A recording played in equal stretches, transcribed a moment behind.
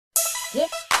Yo,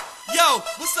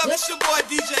 what's up? It's your boy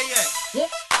DJ X.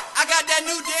 I got that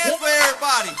new dance for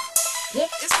everybody.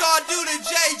 It's called Do the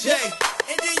JJ,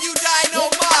 and then you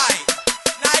Dynnomite.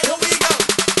 Now here we go.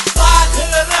 Slide to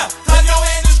the left, clap your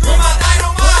hands and scream out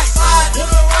Dynnomite. Slide to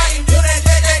the right and do that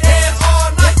JJ dance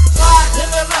all night. Slide to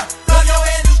the left, clap your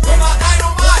hands and scream out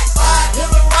Dynnomite. Slide to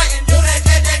the right and do that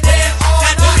JJ dance all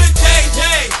night. Now do the JJ,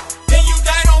 then you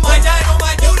Dynnomite,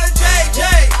 Dynnomite. Do the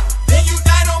JJ, then you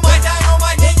Dynnomite,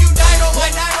 Dynnomite. Then you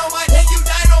Dynnomite, Dynnomite. Then you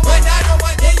Dynnomite,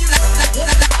 Dynnomite. Then you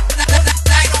Dynnomite,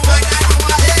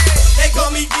 Dynnomite. They call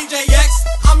me DJ X.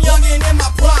 I'm young and in my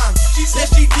prime. She said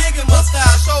she digging my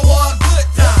style, show her a good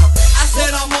time. I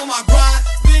said I'm on my grind,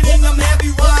 spitting them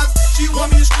heavy rhymes. She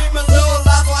want me to scream a little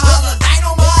loud, so I holla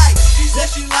Dynnomite. She said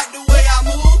she like the way I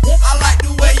move, I like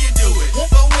the way you do it.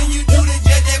 So when you do the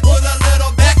JJ, put a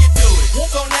little back into it.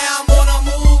 So now I'm on a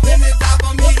move and it's time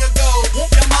for me to go.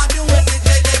 Yeah, I'm doing the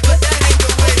JJ, but that ain't the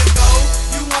way to go.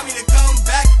 You want me to come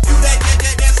back, do that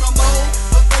JJ dance some more,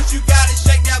 but first you gotta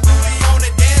shake that booty on the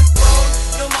dance floor.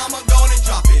 Lil' mama gonna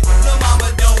drop it, lil'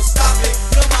 mama don't stop it,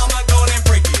 lil' mama gonna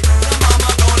break it, lil' mama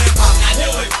gonna pop. Now do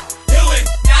it, do it,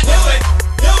 now do it,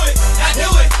 do it, now do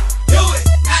it, do it,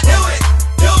 now do it,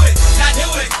 do it, now do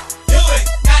it, do it,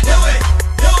 now do it,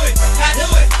 do it, now do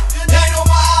it. The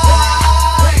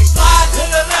Dynnomite. Slide to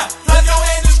the left, clap your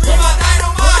hands and scream out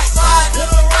Dynnomite. Slide to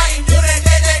the right and do that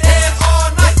JJ dance all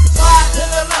night. Slide to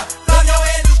the left, clap your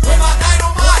hands and scream out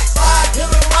Dynnomite. Slide to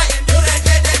the right and do that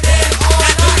JJ dance all night.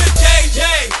 Now do the JJ,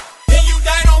 then you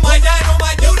Dynnomite,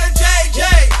 Dynnomite. Do the JJ,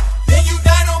 then you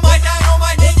Dynnomite,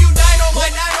 Dynnomite. Then you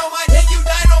Dynnomite, Dynnomite. Then you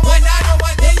Dynnomite,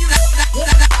 Dynnomite. Then you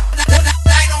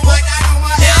Dynnomite,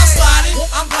 Dynnomite. Yeah, I'm sliding,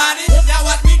 I'm gliding. Now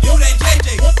watch me do that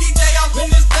JJ. DJ off in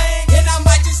this thing, and I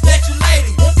might just snatch your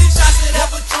lady. These shots of that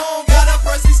Patron got a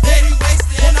person steady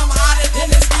wasted, and I'm hotter than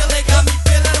the steel. They got me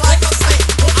feeling like I'm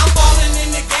Satan. I'm balling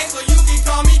in the game, so you can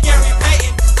call me Gary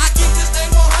Payton. I keep this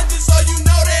thing 100, so you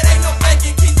know that ain't no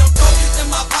faking. Keep them tokens in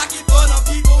my pocket for them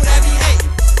people that be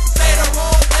hating. Say the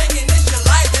wrong thing, and it's your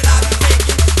life that I be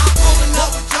taking. I'm pulling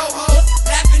up with your hoe,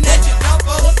 laughing at your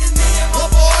dumbo. It's me and my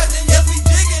boys, and yes, we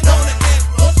jigging on the dance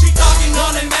floor. She talking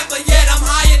on the map, but yet I'm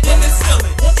higher than the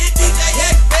ceiling. It's DJ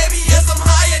X, baby, yes, I'm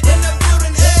higher than the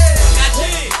building. Yeah. Now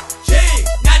jig, jig,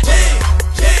 now jig,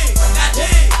 jig, now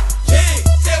jig, jig.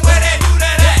 Say where they do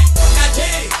that at? Now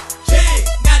jig, jig,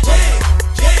 now jig,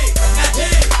 jig, now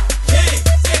jig, jig.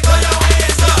 Say throw your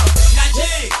hands up. Now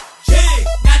jig, jig,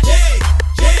 now jig,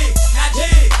 jig, now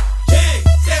jig, jig.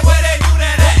 Say where they do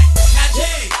that at? Now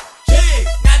jig, jig,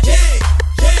 now jig,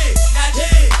 jig, now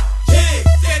jig, jig.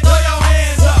 Say throw your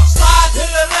hands up. Slide to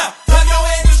the left, clap your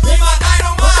hands and scream out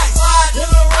Dynnomite. Slide to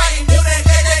the right and do that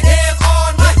JJ dance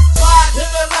all night. Slide to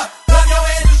the left, clap your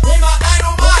hands and scream out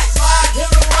Dynnomite. Slide to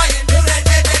the right and do that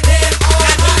JJ dance all night.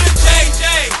 Now do the JJ,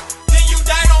 then you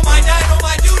Dynnomite,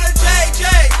 Dynnomite. Do the JJ,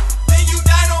 then you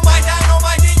Dynnomite,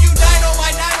 Dynnomite. Then you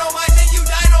Dynnomite, Dynnomite. Then you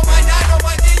Dynnomite,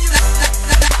 Dynnomite. Then you Dynnomite,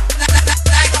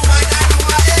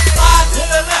 Dynnomite. Slide to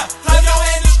the left, clap your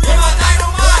hands and scream out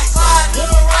Dynnomite. Slide to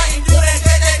the right and do that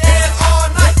JJ dance all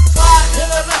night. Slide to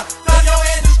the left, clap your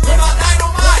hands and scream out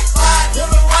Dynnomite. Slide to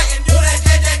the right and do that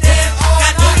JJ dance all night.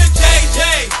 Now do the JJ,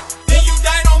 then you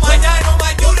Dynnomite,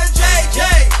 Dynnomite. Do the JJ,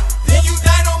 then you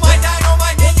Dynnomite,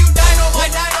 Dynnomite. Then you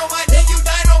Dynnomite, Dynnomite. Then you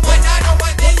Dynnomite,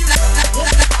 Dynnomite. Then you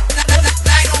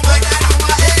Dynnomite,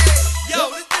 Dynnomite. Yo,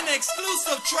 this is an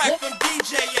exclusive track from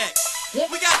DJ X.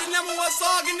 We got the #1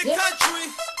 song in the country.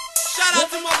 Shout out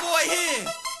to my boy here,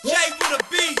 J for the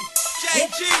beat,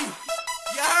 JG.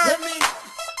 You heard me?